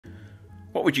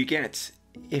What would you get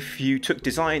if you took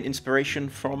design inspiration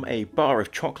from a bar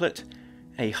of chocolate,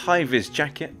 a high-vis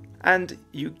jacket, and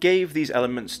you gave these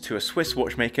elements to a Swiss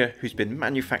watchmaker who's been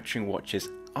manufacturing watches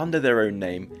under their own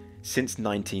name since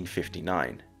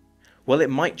 1959? Well, it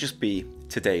might just be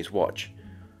today's watch.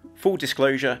 Full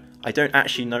disclosure, I don't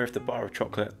actually know if the bar of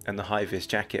chocolate and the high-vis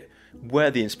jacket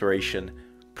were the inspiration,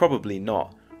 probably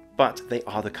not, but they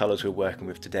are the colours we're working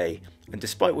with today, and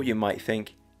despite what you might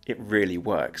think, it really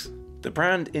works. The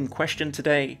brand in question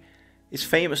today is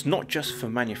famous not just for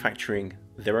manufacturing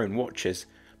their own watches,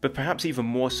 but perhaps even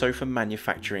more so for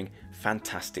manufacturing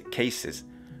fantastic cases.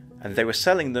 And they were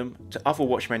selling them to other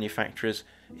watch manufacturers,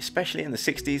 especially in the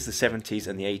 60s, the 70s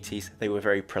and the 80s. They were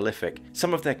very prolific.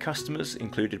 Some of their customers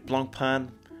included Blancpain,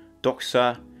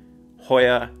 Doxa,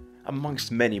 Hoya,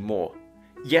 amongst many more.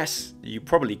 Yes, you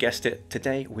probably guessed it,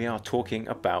 today we are talking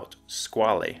about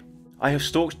Squale. I have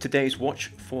stalked today's watch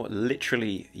for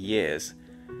literally years,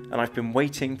 and I've been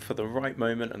waiting for the right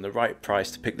moment and the right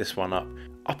price to pick this one up.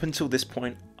 Up until this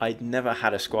point, I'd never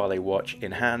had a Squale watch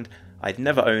in hand, I'd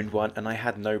never owned one, and I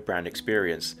had no brand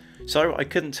experience. So I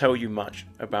couldn't tell you much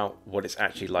about what it's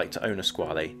actually like to own a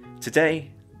Squale.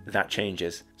 Today, that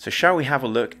changes. So shall we have a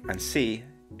look and see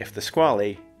if the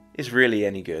Squale is really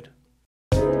any good?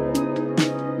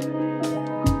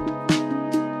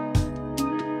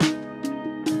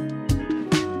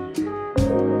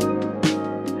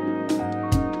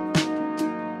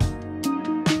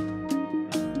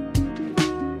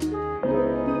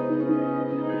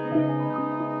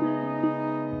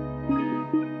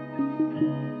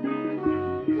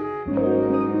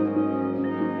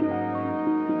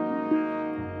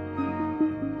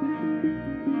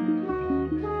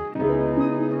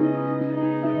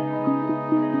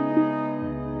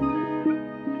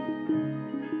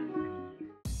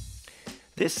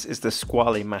 This is the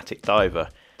Squalematic diver,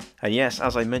 and yes,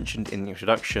 as I mentioned in the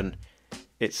introduction,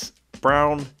 it's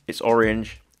brown, it's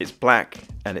orange, it's black,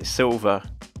 and it's silver,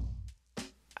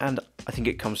 and I think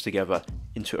it comes together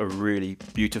into a really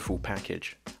beautiful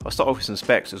package. I'll start off with some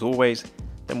specs as always,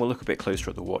 then we'll look a bit closer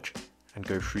at the watch and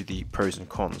go through the pros and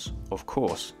cons, of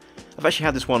course. I've actually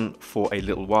had this one for a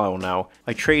little while now.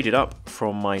 I traded up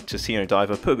from my Ticino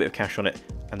diver, put a bit of cash on it,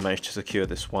 and managed to secure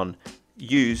this one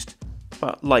used,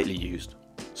 but lightly used.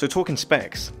 So talking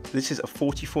specs, this is a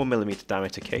 44mm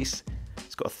diameter case.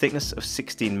 It's got a thickness of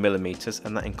 16mm,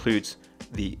 and that includes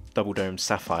the double dome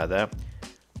sapphire there.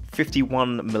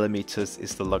 51mm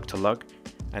is the lug to lug,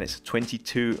 and it's a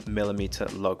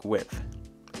 22mm lug width.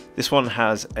 This one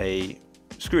has a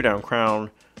screw down crown,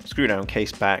 screw down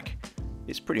case back.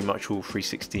 It's pretty much all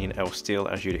 316L steel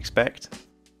as you'd expect.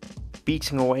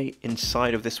 Beating away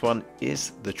inside of this one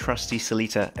is the trusty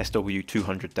Sellita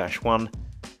SW200-1.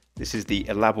 This is the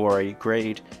Elaborate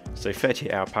grade, so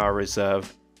 38-hour power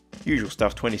reserve, usual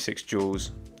stuff, 26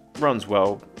 joules, runs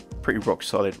well, pretty rock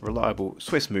solid, reliable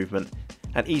Swiss movement,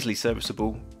 and easily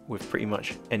serviceable with pretty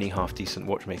much any half-decent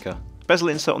watchmaker. Bezel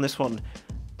insert on this one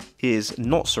is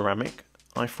not ceramic.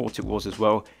 I thought it was as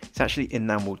well. It's actually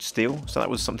enameled steel, so that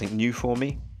was something new for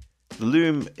me. The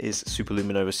lume is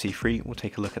Superluminova C3. We'll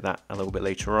take a look at that a little bit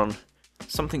later on.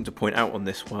 Something to point out on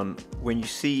this one, when you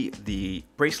see the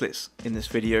bracelets in this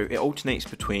video, it alternates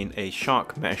between a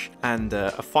shark mesh and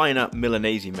a finer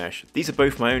Milanese mesh. These are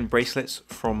both my own bracelets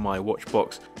from my watch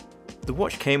box. The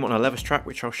watch came on a leather strap,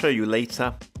 which I'll show you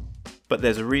later, but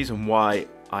there's a reason why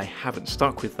I haven't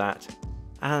stuck with that,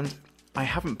 and I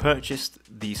haven't purchased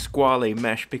the Squale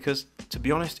mesh because, to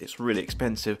be honest, it's really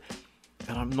expensive,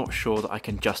 and I'm not sure that I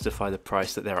can justify the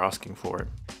price that they're asking for it.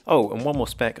 Oh, and one more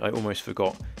spec I almost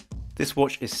forgot. This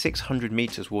watch is 600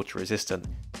 meters water resistant.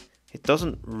 It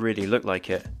doesn't really look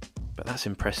like it, but that's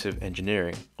impressive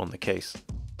engineering on the case.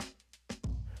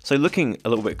 So looking a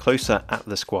little bit closer at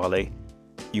the Squale,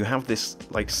 you have this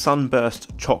like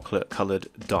sunburst chocolate coloured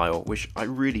dial, which I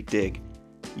really dig.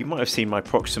 You might have seen my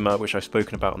Proxima, which I've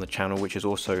spoken about on the channel, which is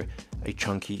also a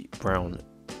chunky brown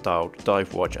dialed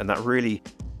dive watch, and that really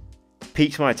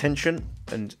piqued my attention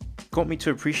and got me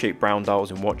to appreciate brown dials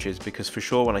in watches, because for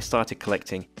sure when I started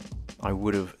collecting, I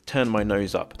would have turned my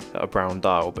nose up at a brown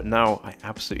dial, but now I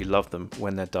absolutely love them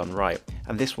when they're done right,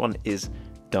 and this one is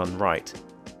done right.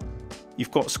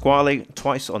 You've got Squale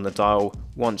twice on the dial,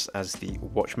 once as the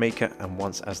watchmaker and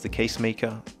once as the case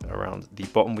maker around the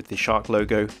bottom with the shark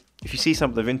logo. If you see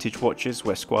some of the vintage watches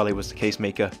where Squale was the case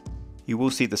maker, you will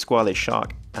see the Squale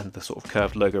shark and the sort of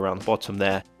curved logo around the bottom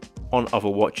there on other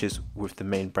watches with the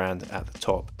main brand at the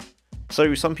top.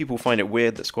 So some people find it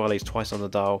weird that Squale is twice on the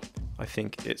dial. I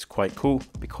think it's quite cool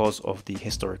because of the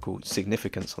historical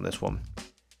significance on this one.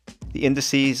 The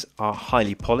indices are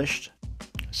highly polished,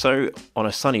 so on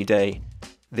a sunny day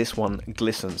this one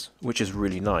glistens, which is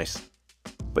really nice.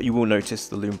 But you will notice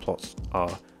the lume plots are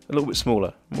a little bit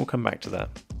smaller, and we'll come back to that.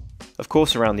 Of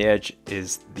course, around the edge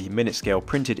is the minute scale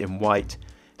printed in white,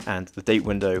 and the date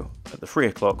window at the 3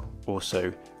 o'clock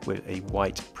also with a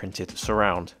white printed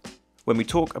surround. When we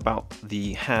talk about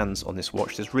the hands on this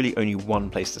watch, there's really only one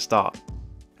place to start,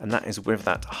 and that is with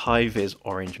that high-vis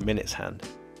orange minutes hand.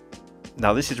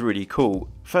 Now this is really cool.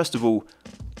 First of all,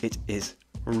 it is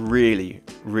really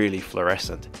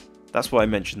fluorescent. That's why I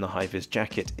mentioned the high-vis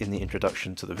jacket in the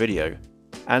introduction to the video.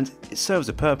 And it serves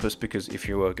a purpose because if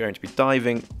you are going to be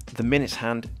diving, the minutes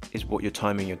hand is what you're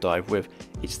timing your dive with.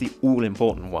 It's the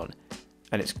all-important one,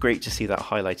 and it's great to see that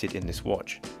highlighted in this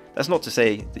watch. That's not to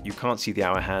say that you can't see the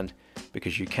hour hand,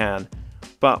 because you can,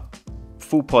 but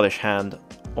full polish hand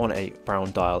on a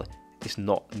brown dial is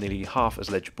not nearly half as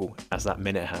legible as that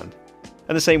minute hand.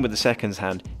 And the same with the seconds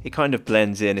hand, it kind of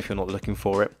blends in if you're not looking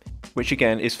for it, which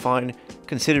again is fine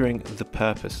considering the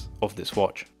purpose of this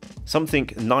watch. Something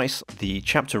nice, the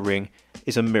chapter ring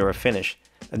is a mirror finish,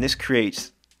 and this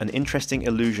creates an interesting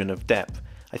illusion of depth.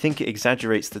 I think it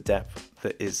exaggerates the depth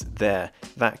that is there,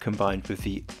 that combined with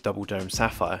the double dome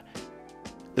sapphire.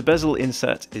 The bezel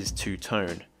insert is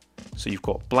two-tone, so you've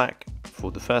got black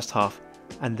for the first half,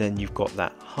 and then you've got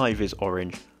that high-vis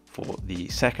orange for the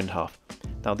second half.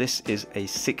 Now this is a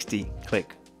 60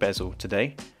 click bezel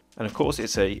today, and of course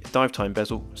it's a dive time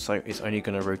bezel, so it's only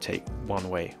going to rotate one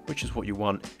way, which is what you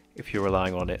want if you're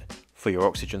relying on it for your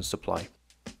oxygen supply.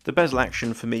 The bezel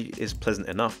action for me is pleasant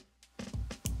enough.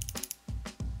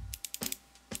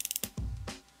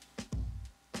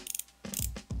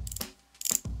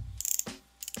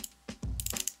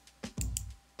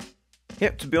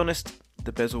 Yep, to be honest,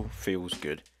 the bezel feels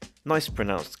good. Nice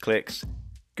pronounced clicks,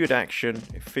 good action,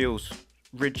 it feels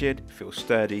rigid, it feels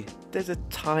sturdy. There's a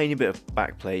tiny bit of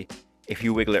backplay if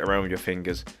you wiggle it around with your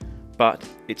fingers, but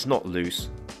it's not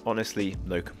loose. Honestly,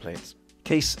 no complaints.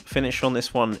 Case finish on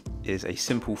this one is a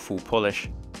simple full polish.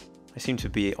 I seem to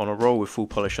be on a roll with full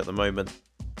polish at the moment.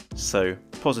 So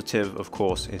positive, of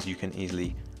course, is you can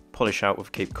easily polish out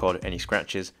with Cape Cod any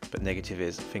scratches, but negative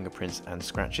is fingerprints and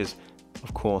scratches,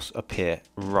 of course, appear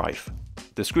rife.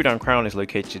 The screw down crown is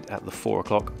located at the 4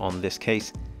 o'clock on this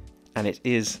case, and it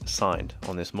is signed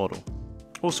on this model.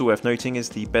 Also worth noting is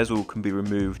the bezel can be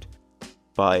removed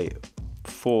by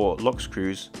 4 lock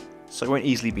screws, so it won't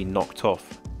easily be knocked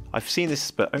off. I've seen this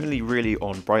but only really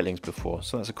on Breitlings before,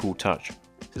 so that's a cool touch.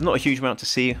 There's not a huge amount to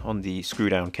see on the screw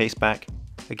down case back.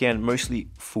 Again, mostly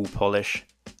full polish,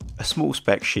 a small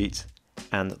spec sheet,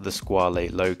 and the Squale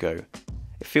logo.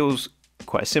 It feels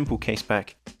quite a simple case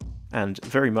back and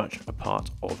very much a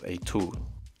part of a tool.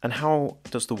 And how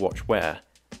does the watch wear?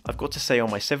 I've got to say,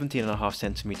 on my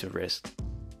 17.5cm wrist,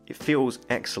 it feels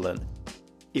excellent.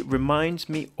 It reminds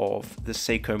me of the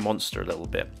Seiko Monster a little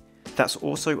bit. That's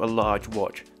also a large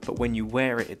watch, but when you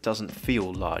wear it, it doesn't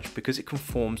feel large because it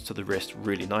conforms to the wrist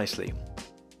really nicely.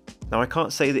 Now I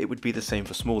can't say that it would be the same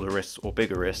for smaller wrists or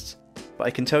bigger wrists, but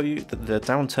I can tell you that the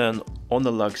downturn on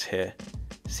the lugs here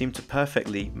seem to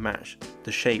perfectly match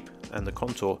the shape and the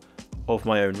contour of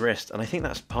my own wrist, and I think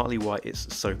that's partly why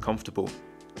it's so comfortable.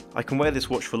 I can wear this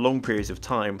watch for long periods of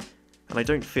time and I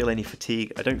don't feel any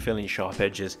fatigue, I don't feel any sharp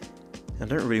edges,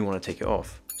 and I don't really want to take it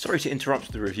off. Sorry to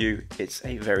interrupt the review, it's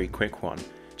a very quick one.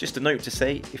 Just a note to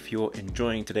say, if you're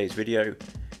enjoying today's video,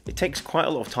 it takes quite a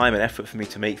lot of time and effort for me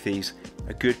to make these,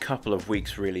 a good couple of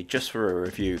weeks really, just for a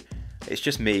review. It's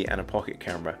just me and a pocket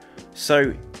camera.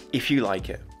 So if you like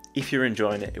it, if you're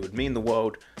enjoying it, it would mean the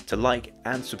world to like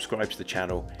and subscribe to the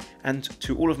channel. And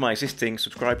to all of my existing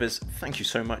subscribers, thank you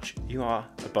so much, you are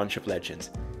a bunch of legends.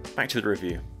 Back to the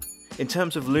review. In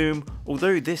terms of lume,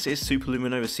 although this is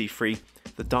Superluminova C3,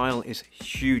 the dial is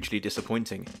hugely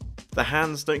disappointing. The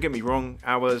hands, don't get me wrong,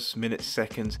 hours, minutes,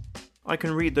 seconds, I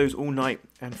can read those all night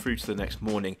and through to the next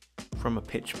morning from a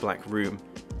pitch black room,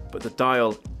 but the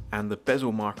dial and the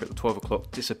bezel marker at the 12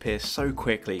 o'clock disappear so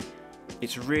quickly.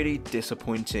 It's really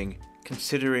disappointing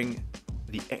considering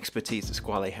the expertise that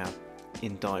Squale have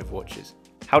in dive watches.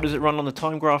 How does it run on the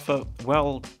time grapher?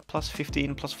 Well, plus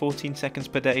 15, plus 14 seconds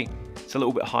per day. It's a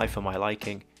little bit high for my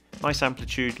liking. Nice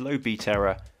amplitude, low beat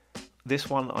error. This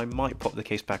one I might pop the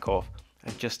case back off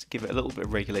and just give it a little bit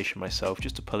of regulation myself,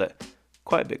 just to pull it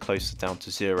quite a bit closer down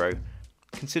to 0.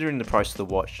 Considering the price of the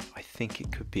watch, I think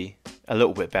it could be a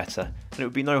little bit better, and it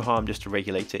would be no harm just to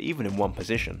regulate it even in one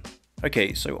position.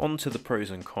 Okay, so on to the pros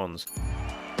and cons.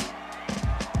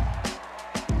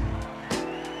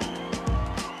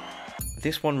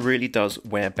 This one really does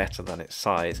wear better than its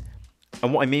size.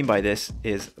 And what I mean by this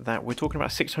is that we're talking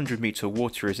about a 600-meter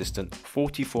water resistant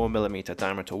 44mm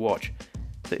diameter watch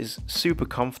that is super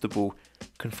comfortable,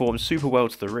 conforms super well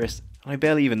to the wrist, and I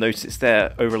barely even notice it's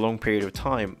there over a long period of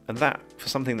time, and that, for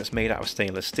something that's made out of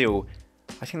stainless steel,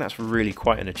 I think that's really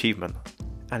quite an achievement.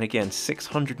 And again,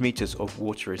 600 meters of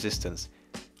water resistance.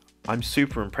 I'm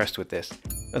super impressed with this.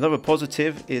 Another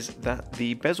positive is that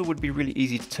the bezel would be really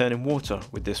easy to turn in water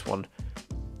with this one.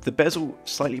 The bezel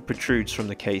slightly protrudes from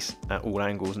the case at all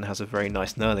angles and has a very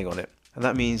nice knurling on it, and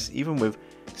that means even with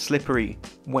slippery,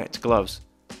 wet gloves,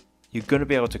 you're going to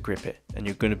be able to grip it and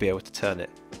you're going to be able to turn it.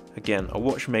 Again, a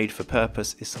watch made for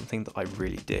purpose is something that I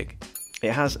really dig.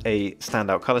 It has a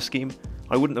standout colour scheme.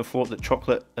 I wouldn't have thought that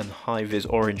chocolate and high-vis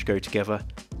orange go together,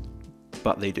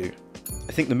 but they do.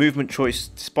 I think the movement choice,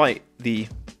 despite the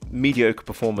mediocre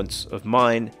performance of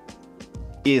mine,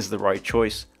 is the right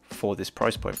choice for this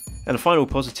price point. And a final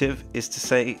positive is to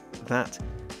say that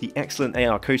the excellent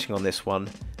AR coating on this one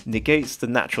negates the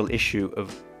natural issue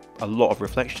of a lot of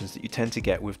reflections that you tend to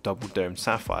get with double domed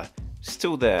sapphire.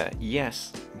 Still there,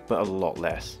 yes, but a lot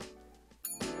less.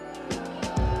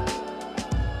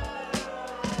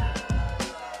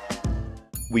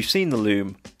 We've seen the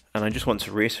lume, and I just want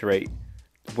to reiterate,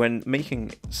 when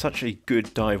making such a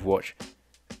good dive watch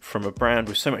from a brand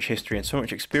with so much history and so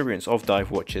much experience of dive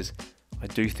watches, I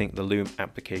do think the lume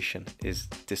application is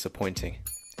disappointing.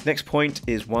 Next point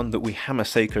is one that we hammer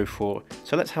Seiko for,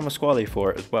 so let's hammer Squale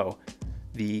for it as well.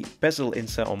 The bezel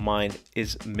insert on mine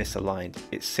is misaligned.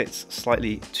 It sits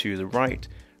slightly to the right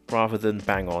rather than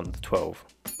bang on the 12.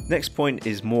 Next point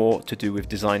is more to do with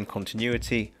design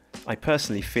continuity. I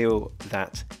personally feel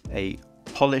that a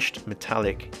polished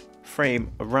metallic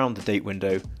frame around the date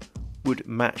window would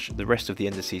match the rest of the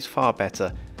indices far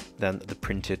better than the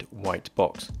printed white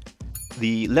box.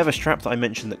 The leather strap that I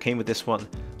mentioned that came with this one,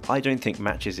 I don't think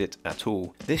matches it at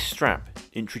all. This strap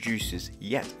introduces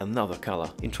yet another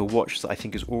colour into a watch that I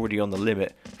think is already on the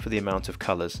limit for the amount of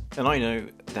colours. And I know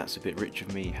that's a bit rich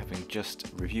of me, having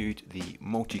just reviewed the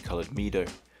multicoloured Mido,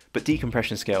 but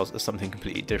decompression scales are something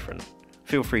completely different.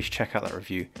 Feel free to check out that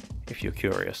review if you're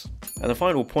curious. And the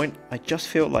final point, I just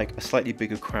feel like a slightly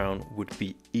bigger crown would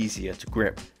be easier to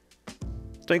grip.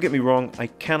 Don't get me wrong, I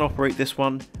can operate this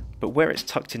one, but where it's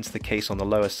tucked into the case on the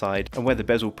lower side and where the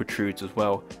bezel protrudes as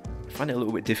well, I find it a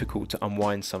little bit difficult to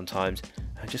unwind sometimes.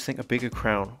 I just think a bigger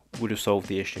crown would have solved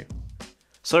the issue.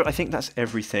 So I think that's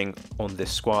everything on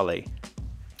this Squale.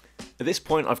 At this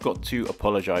point I've got to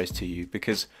apologise to you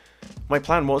because my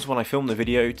plan was, when I filmed the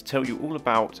video, to tell you all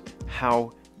about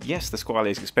how, yes, the Squale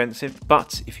is expensive,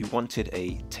 but if you wanted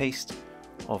a taste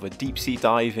of a deep sea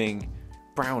diving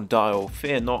brown dial,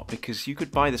 fear not, because you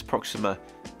could buy this Proxima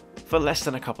for less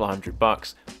than a couple of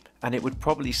 $100 and it would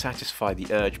probably satisfy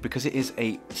the urge because it is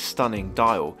a stunning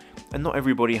dial and not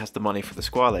everybody has the money for the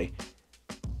Squale.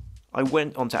 I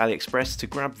went onto AliExpress to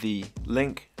grab the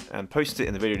link and posted it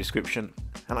in the video description,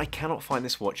 and I cannot find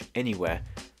this watch anywhere,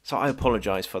 so I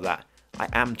apologise for that. I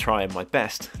am trying my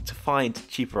best to find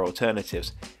cheaper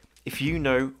alternatives. If you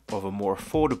know of a more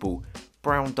affordable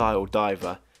brown dial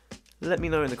diver, let me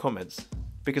know in the comments,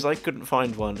 because I couldn't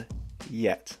find one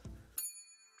yet.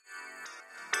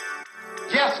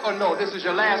 Yes or no, this is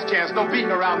your last chance, no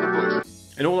beating around the bush.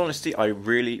 In all honesty, I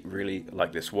really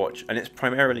like this watch, and it's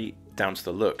primarily down to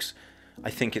the looks. I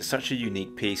think it's such a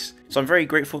unique piece, so I'm very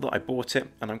grateful that I bought it,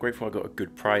 and I'm grateful I got a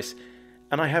good price,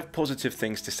 and I have positive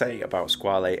things to say about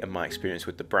Squale and my experience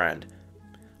with the brand.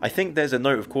 I think there's a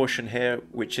note of caution here,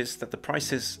 which is that the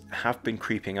prices have been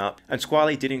creeping up, and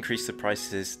Squale did increase the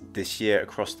prices this year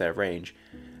across their range.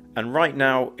 And right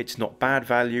now, it's not bad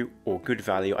value or good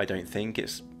value, I don't think.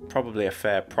 It's probably a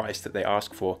fair price that they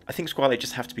ask for. I think Squale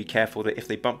just have to be careful that if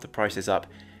they bump the prices up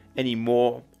any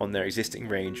more on their existing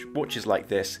range, watches like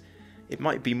this, it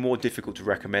might be more difficult to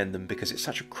recommend them because it's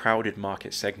such a crowded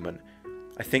market segment.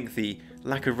 I think the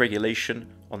lack of regulation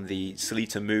on the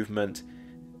Sellita movement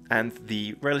and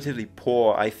the relatively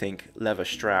poor, I think, leather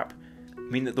strap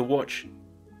mean that the watch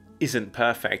isn't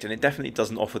perfect, and it definitely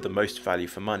doesn't offer the most value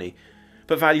for money.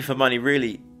 But value for money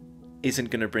really isn't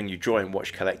going to bring you joy in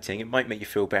watch collecting. It might make you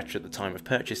feel better at the time of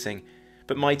purchasing,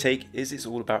 but my take is it's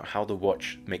all about how the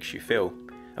watch makes you feel.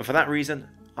 And for that reason,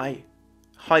 I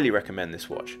highly recommend this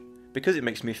watch, because it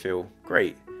makes me feel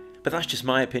great. But that's just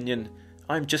my opinion.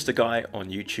 I'm just a guy on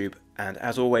YouTube, and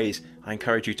as always, I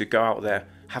encourage you to go out there,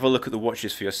 have a look at the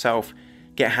watches for yourself,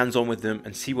 get hands-on with them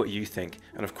and see what you think.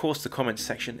 And of course, the comments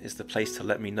section is the place to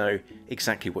let me know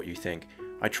exactly what you think.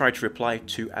 I try to reply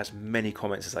to as many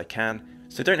comments as I can,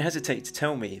 so don't hesitate to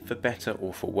tell me for better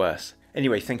or for worse.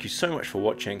 Anyway, thank you so much for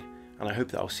watching, and I hope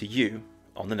that I'll see you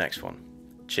on the next one.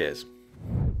 Cheers.